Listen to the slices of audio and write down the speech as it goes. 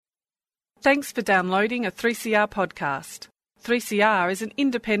Thanks for downloading a 3CR podcast. 3CR is an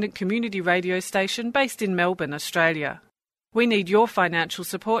independent community radio station based in Melbourne, Australia. We need your financial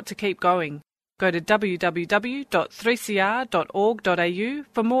support to keep going. Go to www.3cr.org.au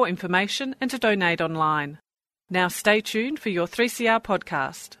for more information and to donate online. Now stay tuned for your 3CR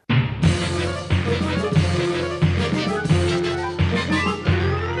podcast.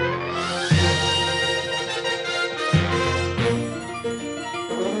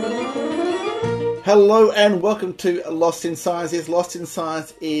 Hello and welcome to Lost in Science. Yes, Lost in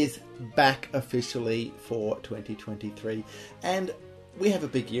Science is back officially for 2023. And we have a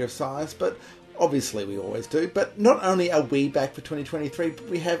big year of science, but obviously we always do. But not only are we back for 2023, but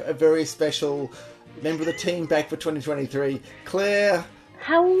we have a very special member of the team back for 2023. Claire,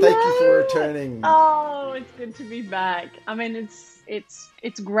 hello. Thank you for returning. Oh, it's good to be back. I mean,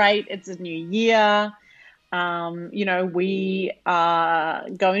 it's great. It's a new year. We are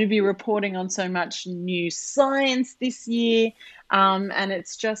going to be reporting on so much new science this year, and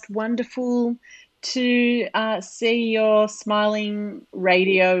it's just wonderful to see your smiling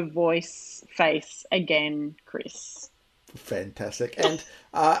radio voice face again, Chris. Fantastic. And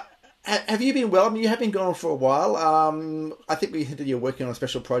have you been well? I mean, you have been gone for a while. I think we hinted you're working on a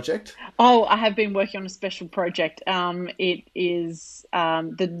special project. Oh, I have been working on a special project. It is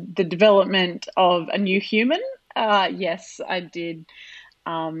the development of a new human. Yes, I did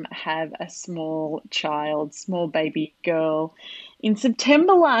have a small baby girl in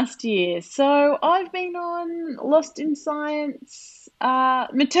September last year. So I've been on Lost in Science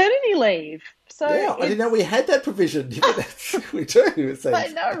maternity leave. So yeah, I didn't know we had that provision. We do. It seems. I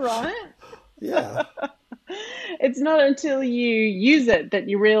know, right? Yeah. It's not until you use it that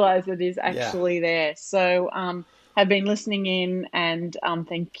you realise it is actually there. So I've been listening in, and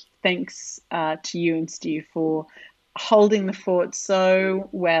thanks to you and Stu for holding the fort so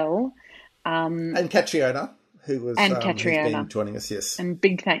well. And Catriona, who's been joining us, yes. And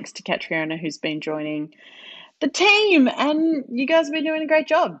big thanks to Catriona, who's been joining the team. And you guys have been doing a great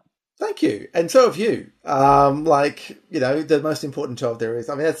job. Thank you. And so have you. The most important job there is.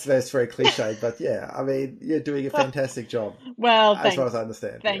 I mean, that's very cliche, but yeah, I mean, you're doing a fantastic job. Well, as far as I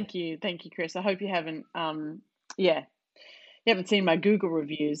understand. Thank you, Chris. I hope you haven't, you haven't seen my Google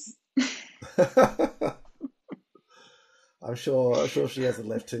reviews. I'm sure she hasn't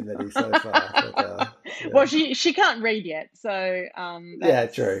left too many so far. But, Well, she can't read yet, so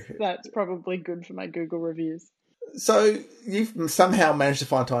true. That's probably good for my Google reviews. So you've somehow managed to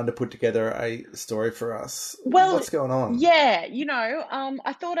find time to put together a story for us. Well, what's going on? Yeah,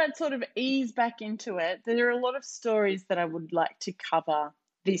 I thought I'd sort of ease back into it. There are a lot of stories that I would like to cover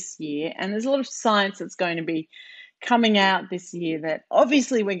this year, and there's a lot of science that's going to be coming out this year that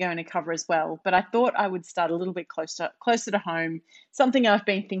obviously we're going to cover as well. But I thought I would start a little bit closer to home, something I've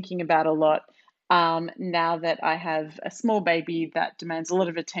been thinking about a lot. Now that I have a small baby that demands a lot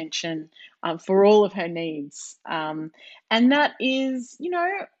of attention for all of her needs, and that is,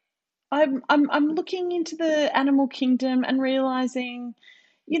 I'm looking into the animal kingdom and realizing,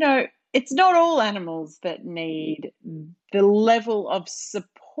 it's not all animals that need the level of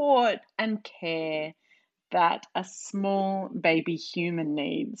support and care that a small baby human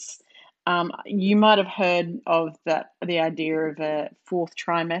needs. You might have heard of the idea of a fourth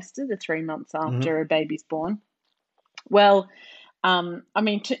trimester, the 3 months after a baby's born. Well, in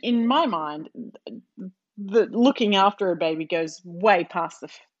my mind, looking after a baby goes way past the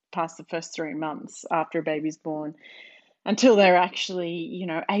first 3 months after a baby's born, until they're actually,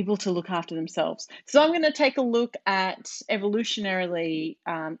 able to look after themselves. So I'm going to take a look at evolutionarily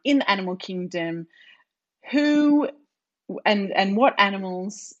in the animal kingdom, who and what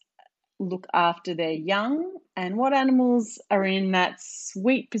animals look after their young, and what animals are in that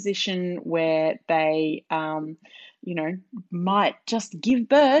sweet position where they, might just give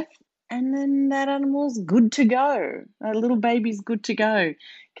birth, and then that animal's good to go. That little baby's good to go.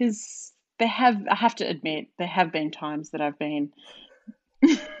 Because I have to admit, there have been times that I've been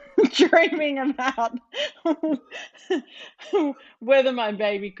dreaming about whether my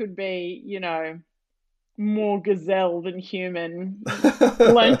baby could be, more gazelle than human,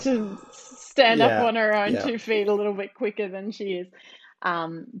 learn to stand up on her own 2 feet a little bit quicker than she is.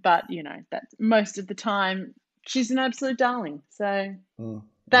 But, that's most of the time, she's an absolute darling. So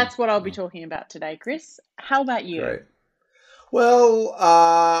that's what I'll be talking about today, Chris. How about you? Great. Well,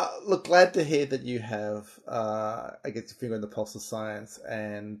 look, glad to hear that you have, your finger on the pulse of science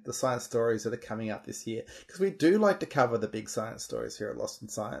and the science stories that are coming up this year. Because we do like to cover the big science stories here at Lost in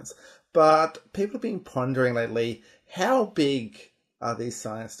Science. But people have been pondering lately, how big are these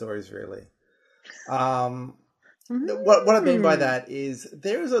science stories really? What I mean by that is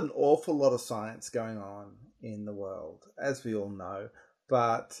there is an awful lot of science going on in the world, as we all know.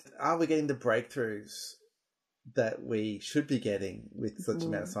 But are we getting the breakthroughs that we should be getting with such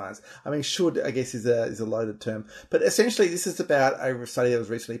amount of science? I mean, should, I guess, is a loaded term. But essentially, this is about a study that was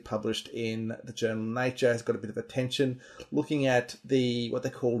recently published in the journal Nature. It's got a bit of attention, looking at what they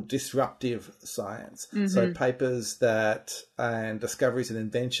call disruptive science. So papers and discoveries and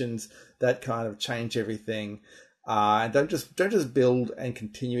inventions that kind of change everything. And don't just build and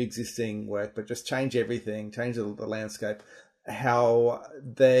continue existing work, but just change everything, change the landscape. How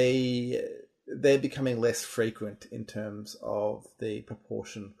they're becoming less frequent in terms of the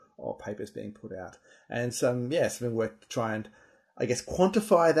proportion of papers being put out, and some work to try and, I guess,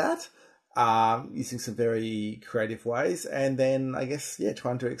 quantify that using some very creative ways, and then I guess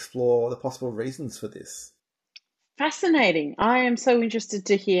trying to explore the possible reasons for this. Fascinating. I am so interested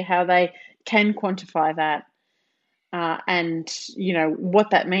to hear how they can quantify that. And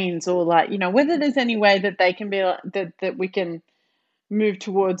what that means, or whether there's any way that they can be that we can move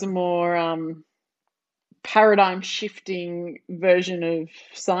towards a more paradigm shifting version of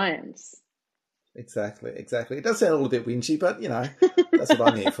science. Exactly. It does sound a little bit whingy, but that's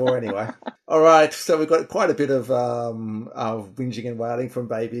what I'm here for anyway. All right, so we've got quite a bit of whinging and wailing from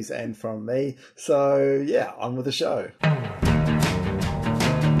babies and from me. So on with the show.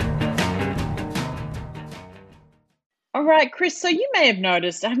 All right, Chris, so you may have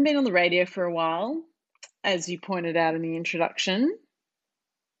noticed I haven't been on the radio for a while, as you pointed out in the introduction.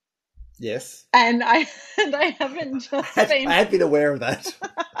 Yes. And I haven't just been... I had been aware of that.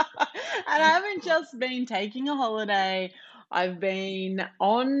 And I haven't just been taking a holiday. I've been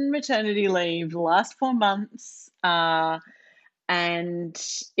on maternity leave the last 4 months, and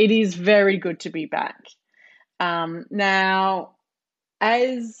it is very good to be back. Now,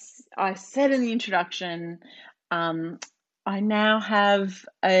 as I said in the introduction, I now have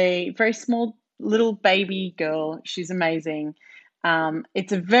a very small little baby girl. She's amazing.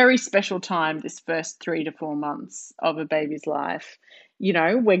 It's a very special time, this first 3 to 4 months of a baby's life.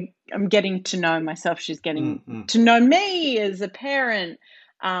 I'm getting to know myself. She's getting to know me as a parent.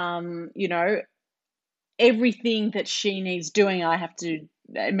 Everything that she needs doing,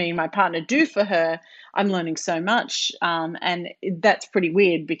 my partner do for her. I'm learning so much. And that's pretty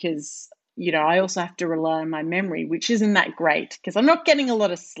weird because, I also have to rely on my memory, which isn't that great because I'm not getting a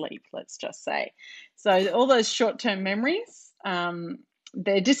lot of sleep, let's just say. So all those short-term memories,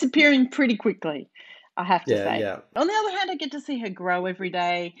 they're disappearing pretty quickly, I have to say. Yeah. On the other hand, I get to see her grow every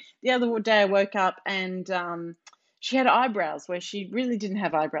day. The other day I woke up and she had eyebrows where she really didn't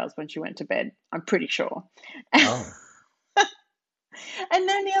have eyebrows when she went to bed, I'm pretty sure. Oh. And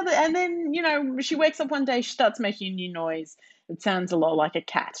then she wakes up one day, she starts making a new noise. It sounds a lot like a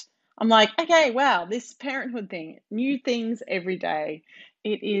cat. I'm like, okay, wow, this parenthood thing, new things every day.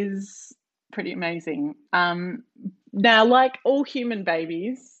 It is pretty amazing. Now, like all human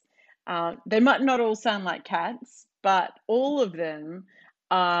babies, they might not all sound like cats, but all of them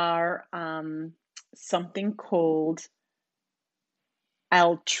are something called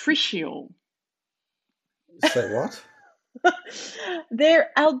altricial. Say what?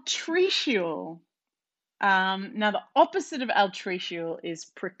 They're altricial. Now, the opposite of altricial is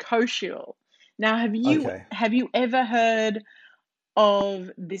precocial. Now, have you ever heard of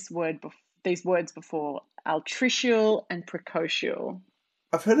these words before? Altricial and precocial.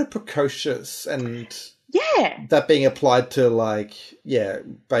 I've heard of precocious and that being applied to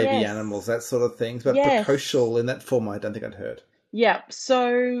baby animals, that sort of things. But precocial in that form, I don't think I'd heard. Yeah,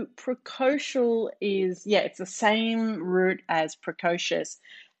 so precocial is, it's the same root as precocious,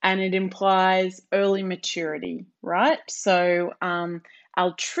 and it implies early maturity, right? So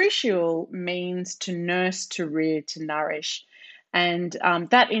altricial means to nurse, to rear, to nourish. And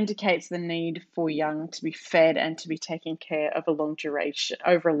that indicates the need for young to be fed and to be taken care of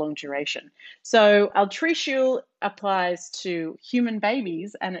over a long duration. So altricial applies to human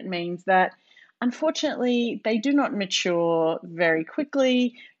babies, and it means that unfortunately, they do not mature very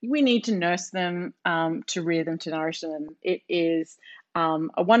quickly. We need to nurse them, to rear them, to nourish them. It is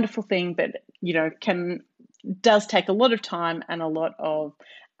a wonderful thing, but does take a lot of time and a lot of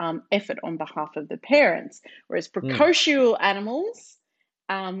effort on behalf of the parents. Whereas precocial animals,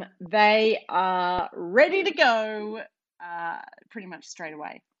 they are ready to go pretty much straight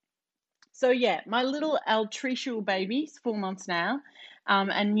away. So my little altricial baby's 4 months now.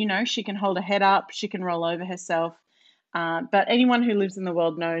 And, she can hold her head up, she can roll over herself. But anyone who lives in the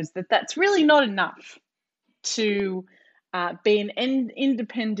world knows that that's really not enough to be an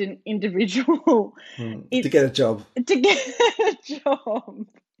independent individual. To get a job. To get a job.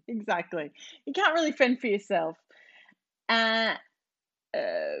 Exactly. You can't really fend for yourself. Uh,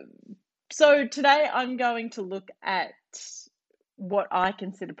 so today I'm going to look at what I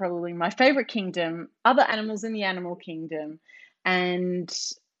consider probably my favorite kingdom, other animals in the animal kingdom, and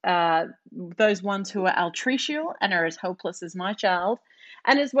those ones who are altricial and are as helpless as my child,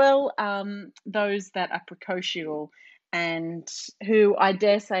 and as well those that are precocial and who I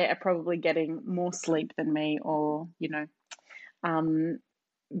dare say are probably getting more sleep than me, or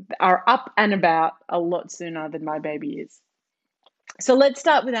are up and about a lot sooner than my baby is. So let's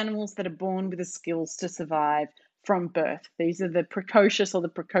start with animals that are born with the skills to survive from birth. These are the precocious or the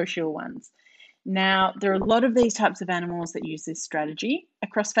precocial ones. Now, there are a lot of these types of animals that use this strategy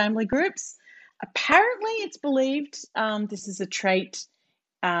across family groups. Apparently, it's believed this is a trait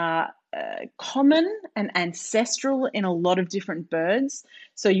common and ancestral in a lot of different birds.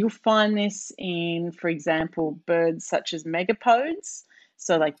 So you'll find this in, for example, birds such as megapodes,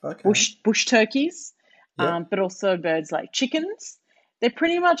 so like bush turkeys, but also birds like chickens. They're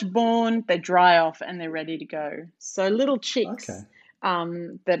pretty much born, they dry off, and they're ready to go. So little chicks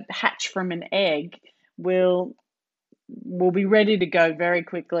that hatch from an egg will be ready to go very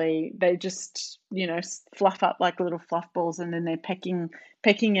quickly. They just, fluff up like little fluff balls, and then they're pecking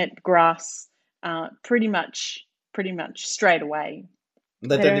at grass pretty much straight away.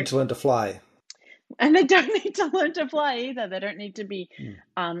 They don't need to learn to fly. And they don't need to learn to fly either. They don't need to be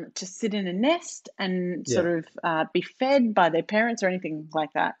to sit in a nest and sort of be fed by their parents or anything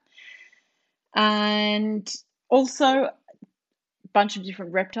like that. And also, a bunch of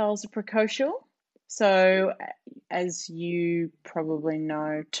different reptiles are precocial. So, as you probably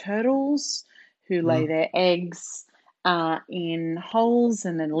know, turtles who lay their eggs in holes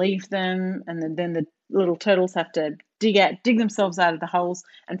and then leave them, and then the little turtles have to dig themselves out of the holes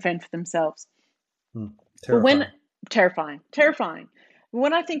and fend for themselves. Terrifying. Terrifying.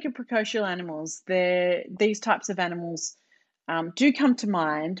 When I think of precocial animals, these types of animals do come to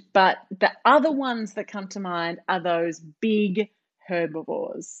mind, but the other ones that come to mind are those big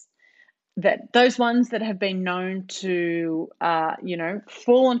herbivores. Those ones that have been known to,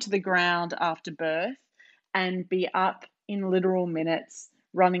 fall onto the ground after birth and be up in literal minutes,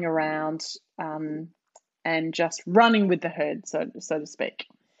 running around and just running with the herd, so to speak.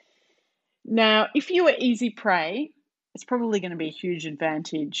 Now, if you are easy prey, it's probably going to be a huge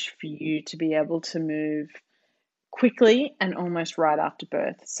advantage for you to be able to move quickly and almost right after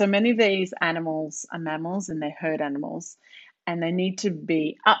birth. So many of these animals are mammals and they're herd animals, and they need to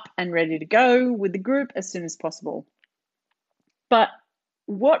be up and ready to go with the group as soon as possible. But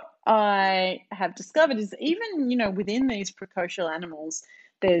what I have discovered is even, within these precocial animals,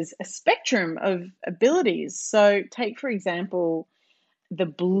 there's a spectrum of abilities. So take, for example, the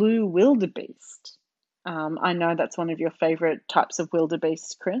blue wildebeest. I know that's one of your favorite types of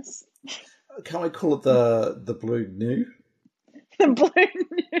wildebeest, Chris. Can we call it the blue gnu? The blue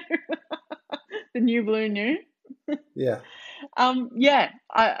gnu. The new blue gnu? Yeah.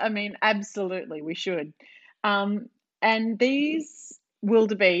 I mean, absolutely, we should. And these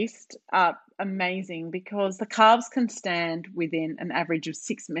wildebeest are amazing because the calves can stand within an average of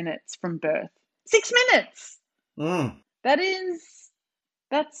 6 minutes from birth. 6 minutes!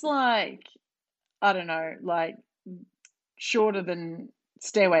 That's like, I don't know, like shorter than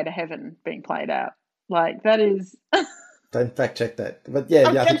Stairway to Heaven being played out. Like, that is... Don't fact check that. But yeah,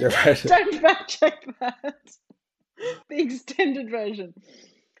 I think you're right. Don't fact check that. The extended version.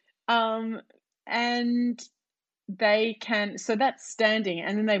 And they can, so that's standing,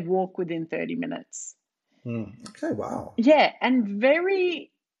 and then they walk within 30 minutes. Okay, wow. Yeah, and very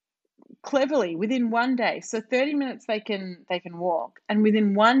cleverly within one day. So 30 minutes they can walk, and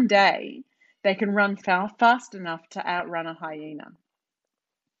within one day they can run fast enough to outrun a hyena.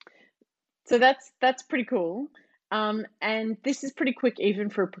 So that's pretty cool. And this is pretty quick even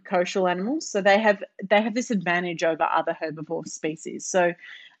for precocial animals. So they have this advantage over other herbivore species. So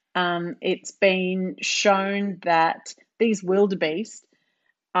it's been shown that these wildebeest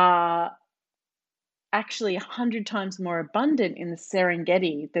are actually 100 times more abundant in the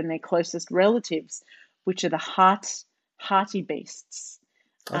Serengeti than their closest relatives, which are the hardy beasts.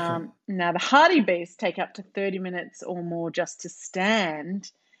 Okay. Now, the hardy beasts take up to 30 minutes or more just to stand,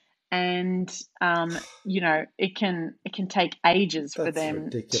 and it can take ages for them.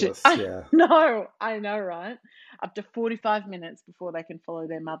 Ridiculous. Yeah. I know, right? Up to 45 minutes before they can follow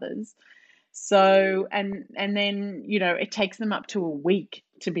their mothers. So, and then, it takes them up to a week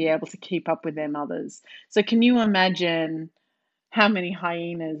to be able to keep up with their mothers. So can you imagine how many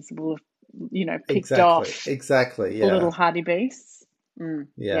hyenas will have, picked off the little hardy beasts?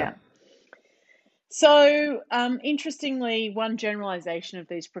 Yeah. So, interestingly, one generalization of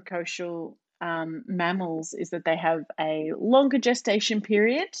these precocial mammals is that they have a longer gestation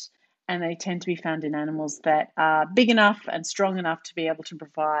period, and they tend to be found in animals that are big enough and strong enough to be able to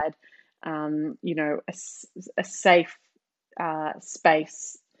provide, a safe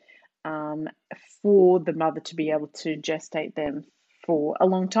space for the mother to be able to gestate them for a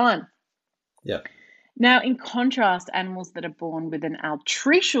long time. Yeah. Now, in contrast, animals that are born with an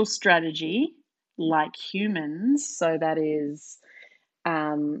altricial strategy, like humans, so that is,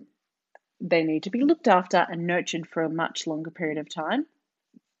 they need to be looked after and nurtured for a much longer period of time.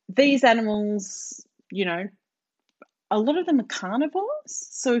 These animals, a lot of them are carnivores.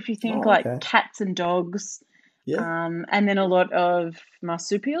 So if you think cats and dogs, and then a lot of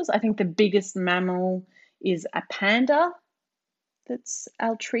marsupials, I think the biggest mammal is a panda that's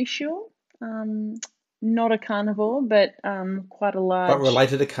altricial. Not a carnivore, but quite a large... But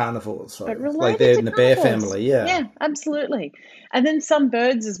related to carnivores, right? But related like they're to in the bear carnivores. family, yeah. Yeah, absolutely. And then some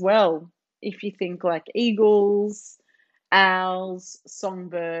birds as well. If you think like eagles, owls,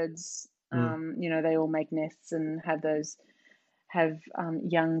 songbirds, they all make nests and have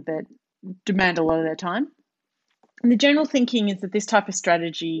young that demand a lot of their time. And the general thinking is that this type of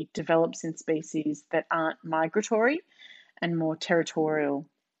strategy develops in species that aren't migratory and more territorial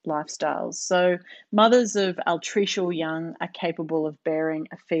lifestyles. So mothers of altricial young are capable of bearing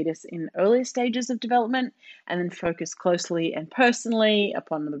a fetus in earlier stages of development and then focus closely and personally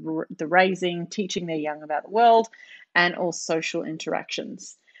upon the raising, teaching their young about the world and all social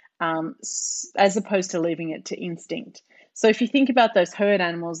interactions, as opposed to leaving it to instinct. So if you think about those herd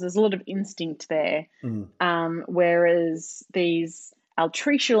animals, there's a lot of instinct there, whereas these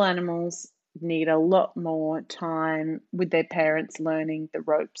altricial animals need a lot more time with their parents learning the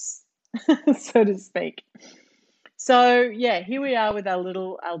ropes, so to speak. So, here we are with our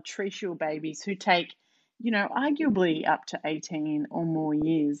little altricial babies who take, arguably up to 18 or more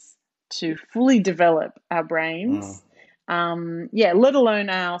years to fully develop our brains. Let alone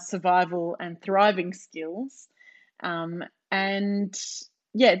our survival and thriving skills. This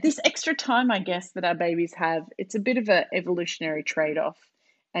extra time, I guess, that our babies have, it's a bit of an evolutionary trade-off,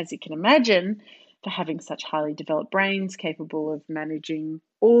 as you can imagine, for having such highly developed brains capable of managing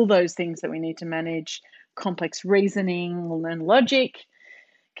all those things that we need to manage: complex reasoning, learn logic,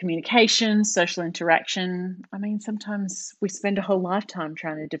 communication, social interaction. I mean, sometimes we spend a whole lifetime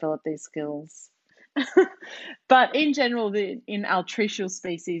trying to develop these skills. But in general, in altricial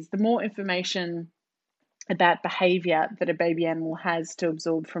species, the more information about behavior that a baby animal has to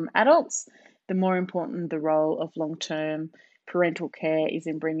absorb from adults, the more important the role of long-term parental care is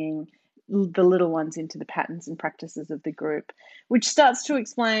in bringing the little ones into the patterns and practices of the group, which starts to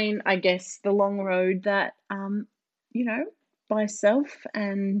explain, I guess, the long road that, myself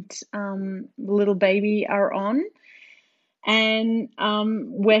and the little baby are on, and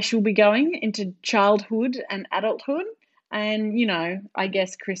where she'll be going into childhood and adulthood. And, I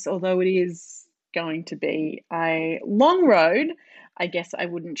guess, Chris, although it is going to be a long road, I guess I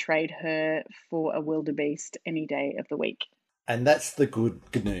wouldn't trade her for a wildebeest any day of the week. And that's the good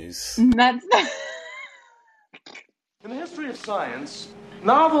news. That's In the history of science,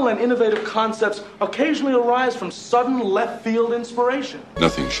 novel and innovative concepts occasionally arise from sudden left-field inspiration.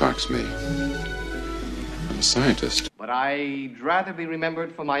 Nothing shocks me. I'm a scientist. But I'd rather be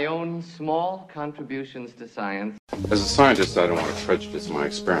remembered for my own small contributions to science. As a scientist, I don't want to prejudice my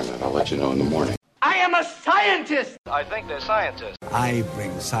experiment. I'll let you know in the morning. I am a scientist! I think they're scientists. I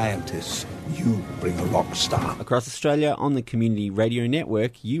bring scientists. You bring a rock star. Across Australia on the Community Radio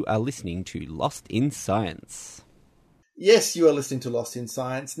Network, you are listening to Lost in Science. Yes, you are listening to Lost in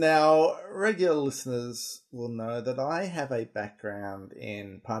Science. Now, regular listeners will know that I have a background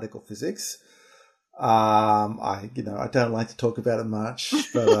in particle physics. I don't like to talk about it much,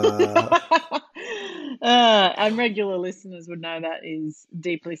 but and regular listeners would know that is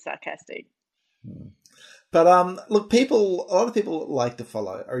deeply sarcastic. But look, a lot of people like to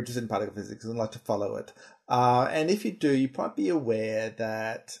follow, are interested in particle physics and like to follow it. And if you do, you might be aware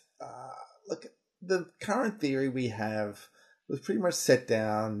that the current theory we have was pretty much set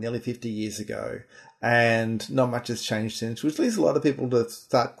down nearly 50 years ago, and not much has changed since, which leads a lot of people to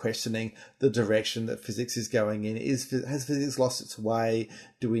start questioning the direction that physics is going in. Has physics lost its way?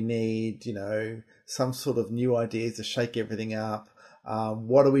 Do we need, some sort of new ideas to shake everything up?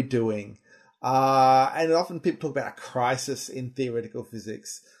 What are we doing? And often people talk about a crisis in theoretical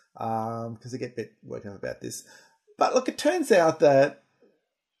physics, because they get a bit worked up about this. But look, it turns out that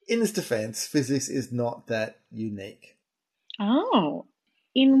in its defense, physics is not that unique. Oh,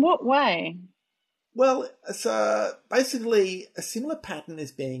 in what way? Well, so basically a similar pattern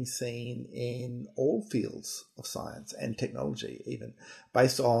is being seen in all fields of science and technology, even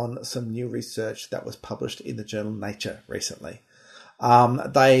based on some new research that was published in the journal Nature recently.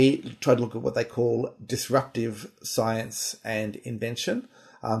 They tried to look at what they call disruptive science and invention.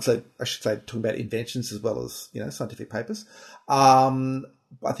 So I should say, talking about inventions as well as, scientific papers.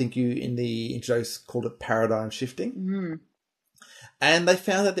 I think you in the intro called it paradigm shifting. Mm-hmm. And they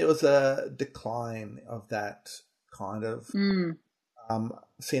found that there was a decline of that kind of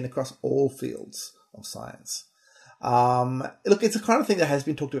seen across all fields of science. Look, it's a kind of thing that has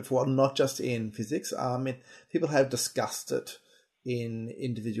been talked about for a while, not just in physics. People have discussed it in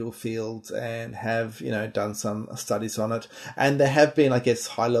individual fields and have, done some studies on it. And there have been, I guess,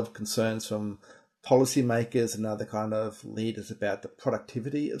 high-level concerns from policymakers and other kind of leaders about the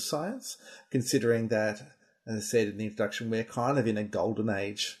productivity of science, considering that, as I said in the introduction, we're kind of in a golden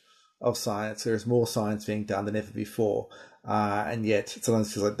age of science. There is more science being done than ever before. And yet it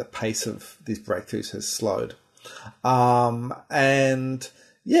sometimes feels like the pace of these breakthroughs has slowed. And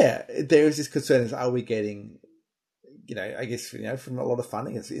yeah, there is this concern is, are we getting, I guess, from a lot of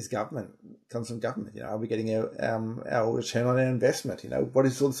funding is government, comes from government. Are we getting our return on our investment? What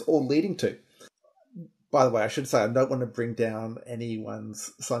is this all leading to? By the way, I should say, I don't want to bring down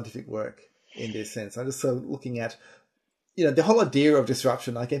anyone's scientific work in this sense. I'm just sort of looking at, the whole idea of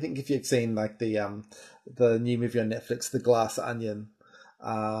disruption. Like, I think if you've seen like the new movie on Netflix, The Glass Onion,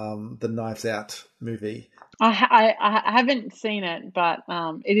 the Knives Out movie. I haven't seen it, but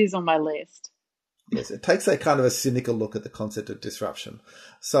it is on my list. Yes, it takes a kind of a cynical look at the concept of disruption.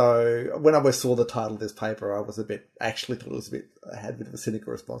 So when I saw the title of this paper, I had a bit of a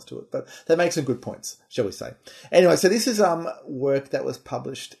cynical response to it, but they make some good points, shall we say. Anyway, so this is work that was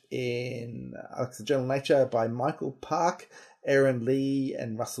published in the journal Nature by Michael Park, Aaron Lee,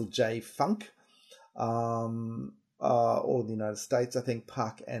 and Russell J. Funk, all in the United States. I think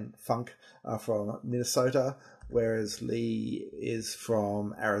Park and Funk are from Minnesota, whereas Lee is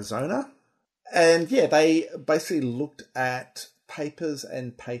from Arizona. And yeah, they basically looked at papers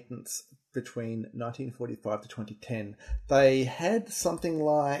and patents between 1945 to 2010. They had something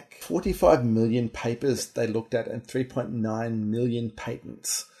like 45 million papers they looked at and 3.9 million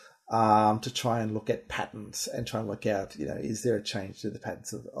patents to try and look at patents and try and work out, is there a change to the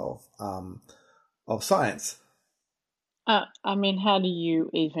patents of science? How do you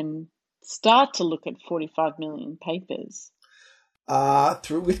even start to look at 45 million papers?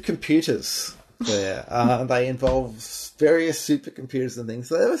 With computers. They involve various supercomputers and things.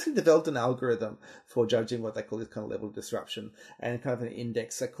 So they obviously developed an algorithm for judging what they call this kind of level of disruption and kind of an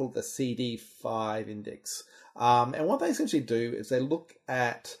index. They call it the CD5 index. And what they essentially do is they look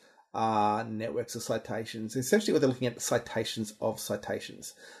at networks of citations. Essentially what they're looking at citations of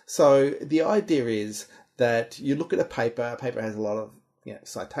citations. So the idea is that you look at a paper has a lot of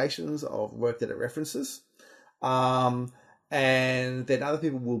citations of work that it references. And then other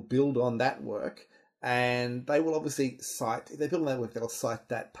people will build on that work, and they will obviously cite, if they build on that work, they'll cite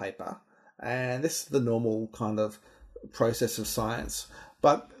that paper. And this is the normal kind of process of science.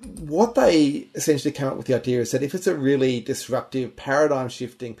 But what they essentially came up with the idea is that if it's a really disruptive,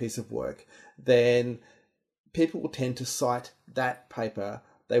 paradigm-shifting piece of work, then people will tend to cite that paper.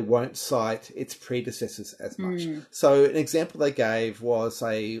 They won't cite its predecessors as much. So an example they gave was,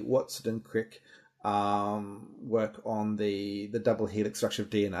 say, Watson and Crick work on the double helix structure of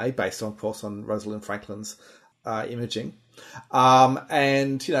DNA based on, of course, on Rosalind Franklin's imaging.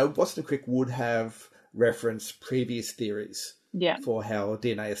 And, Watson and Crick would have referenced previous theories for how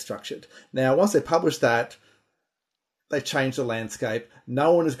DNA is structured. Now, once they published that, they changed the landscape.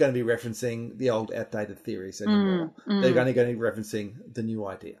 No one is going to be referencing the old outdated theories anymore. They're only going to be referencing the new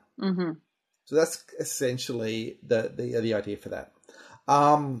idea. Mm-hmm. So that's essentially the idea for that.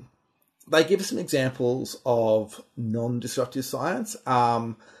 They give us some examples of non-disruptive science.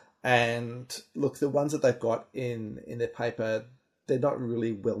 And look, the ones that they've got in their paper, they're not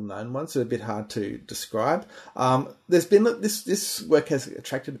really well-known ones, so they're a bit hard to describe. There's been this work has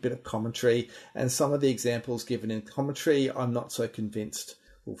attracted a bit of commentary, and some of the examples given in commentary I'm not so convinced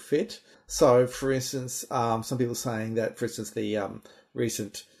will fit. So, for instance, some people are saying that, for instance, the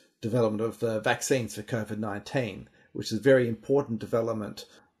recent development of the vaccines for COVID-19, which is a very important development,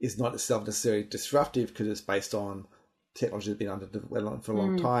 is not itself necessarily disruptive because it's based on technology that's been under development for a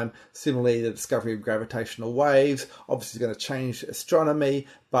long time. Similarly, the discovery of gravitational waves obviously is going to change astronomy,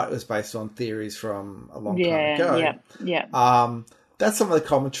 but it was based on theories from a long time ago. Yeah. That's some of the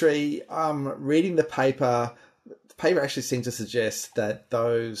commentary. Reading the paper, the paper actually seems to suggest that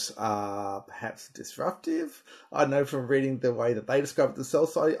those are perhaps disruptive. I know from reading the way that they describe it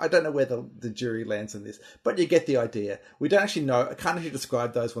themselves, so I don't know where the jury lands on this, but you get the idea. We don't actually know, I can't actually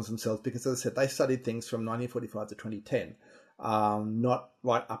describe those ones themselves because, as I said, they studied things from 1945 to 2010, not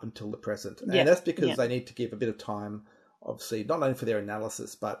right up until the present. And that's because they need to give a bit of time, obviously, not only for their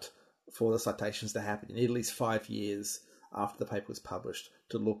analysis, but for the citations to happen in at least 5 years after the paper was published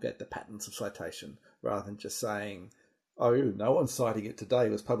to look at the patterns of citation rather than just saying, oh, no one's citing it today,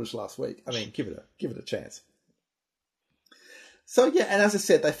 it was published last week. I mean, give it a chance. So, yeah, and as I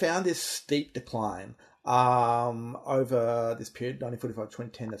said, they found this steep decline over this period, 1945 to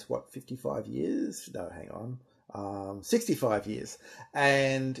 2010, that's what, 55 years? No, hang on. 65 years.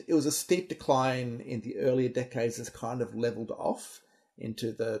 And it was a steep decline in the earlier decades that's kind of leveled off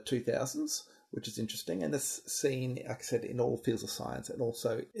into the 2000s, which is interesting. And that's seen, like I said, in all fields of science and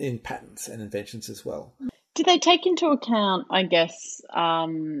also in patents and inventions as well. Do they take into account, I guess,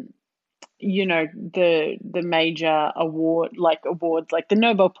 you know, the major awards like the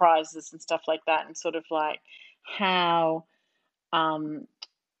Nobel Prizes and stuff like that, and sort of like how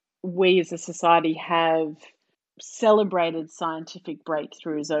we as a society have celebrated scientific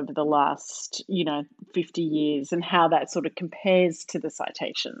breakthroughs over the last, 50 years, and how that sort of compares to the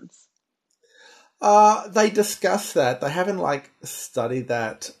citations? They discuss that. They haven't studied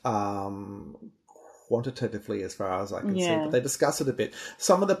that quantitatively as far as I can see, but they discuss it a bit.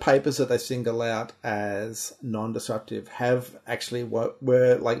 Some of the papers that they single out as non-disruptive have actually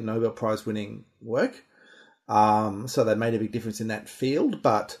were like Nobel Prize winning work. So they made a big difference in that field,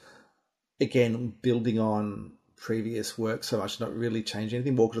 but again, building on previous work so much, not really changing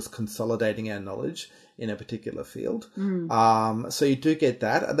anything, more just consolidating our knowledge in a particular field. So you do get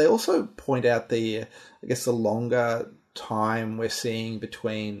that. And they also point out the longer time we're seeing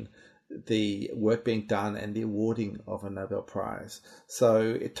between the work being done and the awarding of a Nobel Prize. So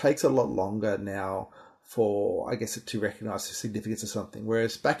it takes a lot longer now for, I guess, to recognise the significance of something.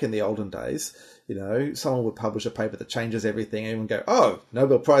 Whereas back in the olden days, someone would publish a paper that changes everything and everyone go, oh,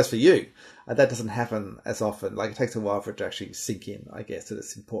 Nobel Prize for you. And that doesn't happen as often. It takes a while for it to actually sink in, I guess, that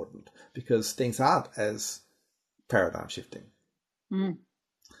it's important because things aren't as paradigm shifting.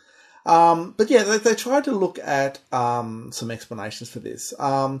 But yeah, they tried to look at some explanations for this.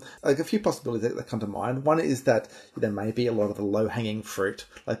 A few possibilities that come to mind. One is that maybe a lot of the low-hanging fruit,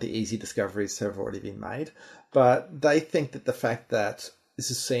 like the easy discoveries, have already been made. But they think that the fact that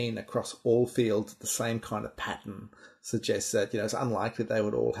this is seen across all fields, the same kind of pattern, suggests that it's unlikely they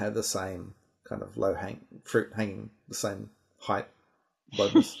would all have the same kind of low-hanging fruit hanging the same height.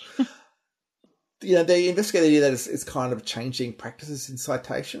 They investigated that it's kind of changing practices in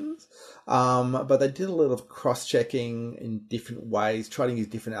citations, but they did a lot of cross-checking in different ways, trying to use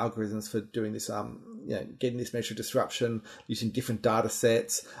different algorithms for doing this, getting this measure of disruption, using different data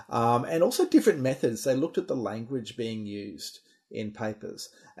sets, and also different methods. They looked at the language being used in papers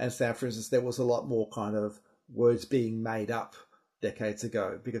and found, for instance, there was a lot more kind of words being made up decades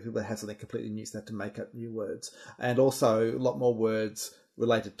ago because people had something completely new, so they had to make up new words, and also a lot more words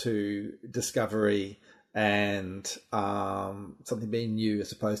related to discovery and something being new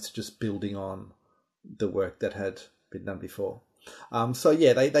as opposed to just building on the work that had been done before.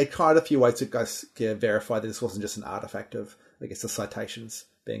 They tried a few ways to verify that this wasn't just an artifact of, I guess, the citations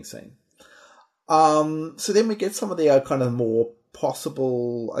being seen. So then we get some of the kind of more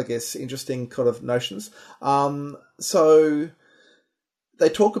possible, I guess, interesting kind of notions. So they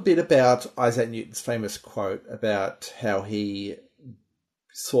talk a bit about Isaac Newton's famous quote about how he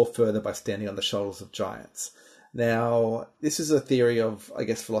saw further by standing on the shoulders of giants. Now, this is a theory of, I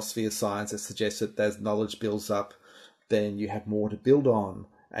guess, philosophy of science that suggests that as knowledge builds up, then you have more to build on,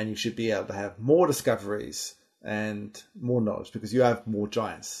 and you should be able to have more discoveries and more knowledge because you have more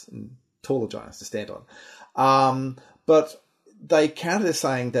giants and taller giants to stand on. But they counter this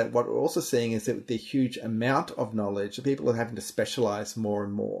saying that what we're also seeing is that with the huge amount of knowledge, people are having to specialize more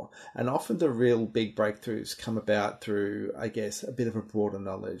and more. And often the real big breakthroughs come about through, I guess, a bit of a broader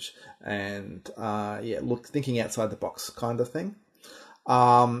knowledge and, thinking outside the box kind of thing.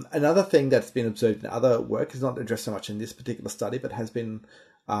 Another thing that's been observed in other work is not addressed so much in this particular study, but has been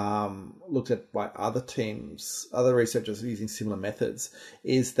looked at by other teams, other researchers using similar methods,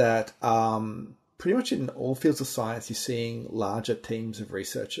 is that pretty much in all fields of science, you're seeing larger teams of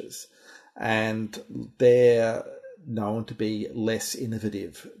researchers, and they're known to be less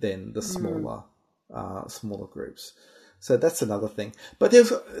innovative than the smaller groups. So that's another thing. But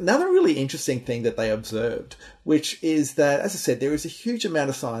there's another really interesting thing that they observed, which is that, as I said, there is a huge amount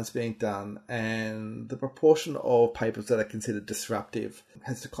of science being done, and the proportion of papers that are considered disruptive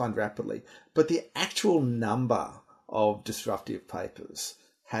has declined rapidly. But the actual number of disruptive papers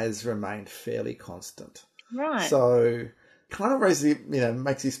has remained fairly constant. Right. So kind of raises,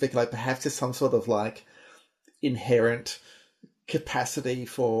 makes you speculate perhaps there's some sort of like inherent capacity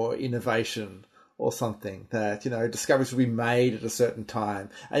for innovation or something that, discoveries will be made at a certain time,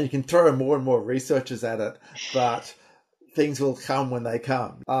 and you can throw more and more researchers at it, but things will come when they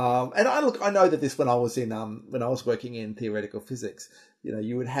come. And I know that this when I was working in theoretical physics,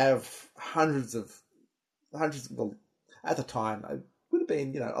 you would have hundreds of, well, at the time, it would have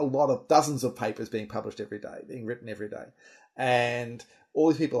been, a lot of dozens of papers being published every day, being written every day. And all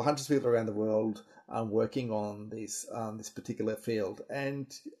these people, hundreds of people around the world, working on this particular field,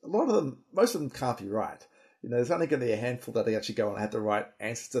 and most of them can't be right. There's only going to be a handful that actually go and have the right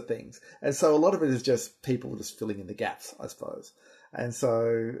answers to things, and so a lot of it is just people just filling in the gaps, I suppose. And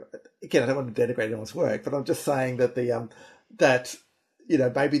so, again, I don't want to denigrate anyone's work, but I'm just saying that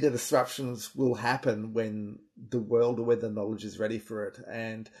maybe the disruptions will happen when the world or when the knowledge is ready for it,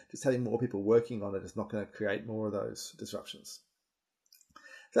 and just having more people working on it is not going to create more of those disruptions.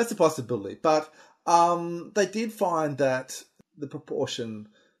 So that's a possibility, but they did find that the proportion,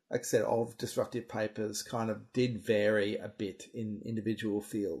 like I said, of disruptive papers kind of did vary a bit in individual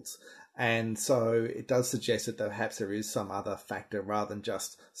fields. And so it does suggest that perhaps there is some other factor rather than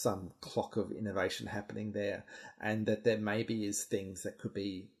just some clock of innovation happening there, and that there maybe is things that could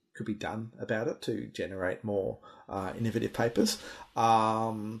be done about it to generate more innovative papers.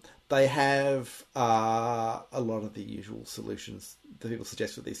 They have a lot of the usual solutions that people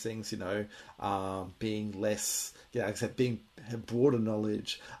suggest for these things, being less, like I said, have broader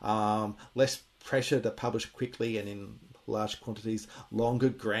knowledge, less pressure to publish quickly and in large quantities, longer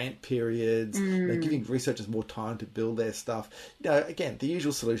grant periods, giving researchers more time to build their stuff. Again, the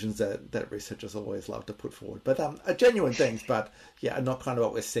usual solutions that researchers always love to put forward, but are genuine things, but not kind of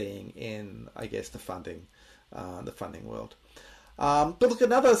what we're seeing in, I guess, the funding world. But look,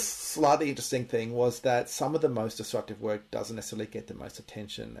 another slightly interesting thing was that some of the most disruptive work doesn't necessarily get the most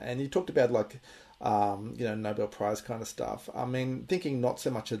attention. And you talked about Nobel Prize kind of stuff. I mean, thinking not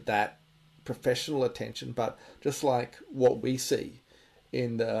so much of that professional attention, but just like what we see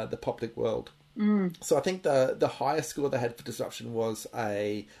in the public world. So I think the highest score they had for disruption was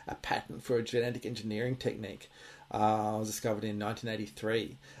a patent for a genetic engineering technique. Was discovered in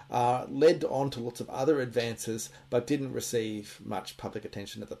 1983, led on to lots of other advances, but didn't receive much public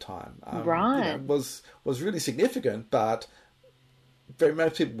attention at the time. Was really significant, but very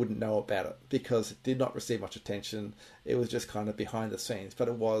most people wouldn't know about it because it did not receive much attention. It was just kind of behind the scenes, but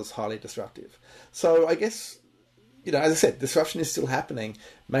it was highly disruptive. So I guess, as I said, disruption is still happening.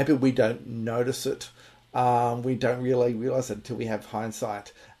 Maybe we don't notice it. We don't really realize it until we have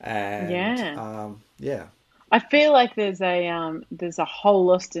hindsight. And I feel like there's a whole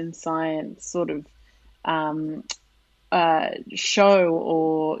Lost in Science sort of show,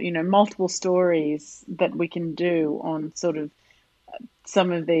 or multiple stories that we can do on sort of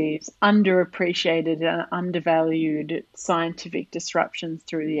some of these underappreciated and undervalued scientific disruptions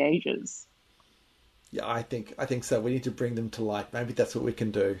through the ages. Yeah, I think so. We need to bring them to light. Maybe that's what we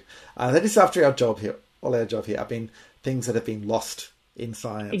can do. That is after our job here. All our job here. I mean, things that have been lost in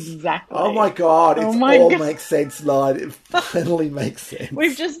science. Exactly. Oh my God. It makes sense, Lyd. It finally makes sense.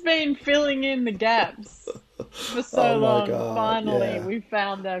 We've just been filling in the gaps for so long. God. Finally, we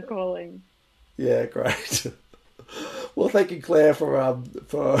found our calling. Yeah, great. Well, thank you, Claire, for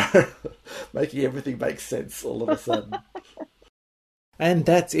making everything make sense all of a sudden. And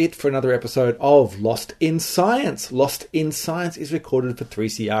that's it for another episode of Lost in Science. Lost in Science is recorded for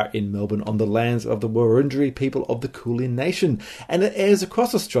 3CR in Melbourne on the lands of the Wurundjeri people of the Kulin Nation, and it airs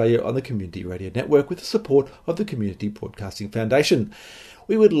across Australia on the Community Radio Network with the support of the Community Broadcasting Foundation.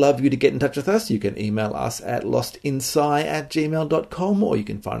 We would love you to get in touch with us. You can email us at lostinsci@gmail.com, or you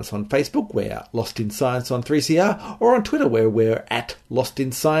can find us on Facebook, we're Lost in Science on 3CR, or on Twitter, where we're at Lost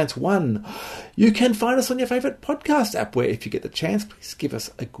in Science 1. You can find us on your favourite podcast app, where if you get the chance, please give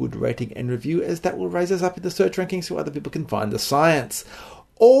us a good rating and review, as that will raise us up in the search rankings so other people can find the science.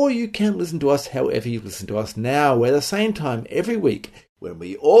 Or you can listen to us however you listen to us now. We're the same time every week when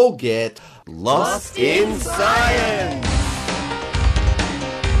we all get Lost in Science.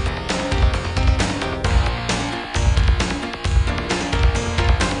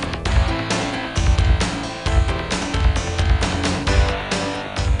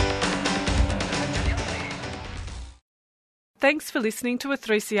 Thanks for listening to a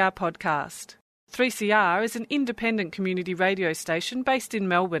 3CR podcast. 3CR is an independent community radio station based in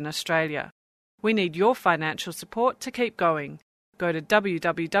Melbourne, Australia. We need your financial support to keep going. Go to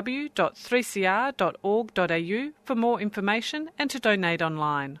www.3cr.org.au for more information and to donate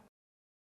online.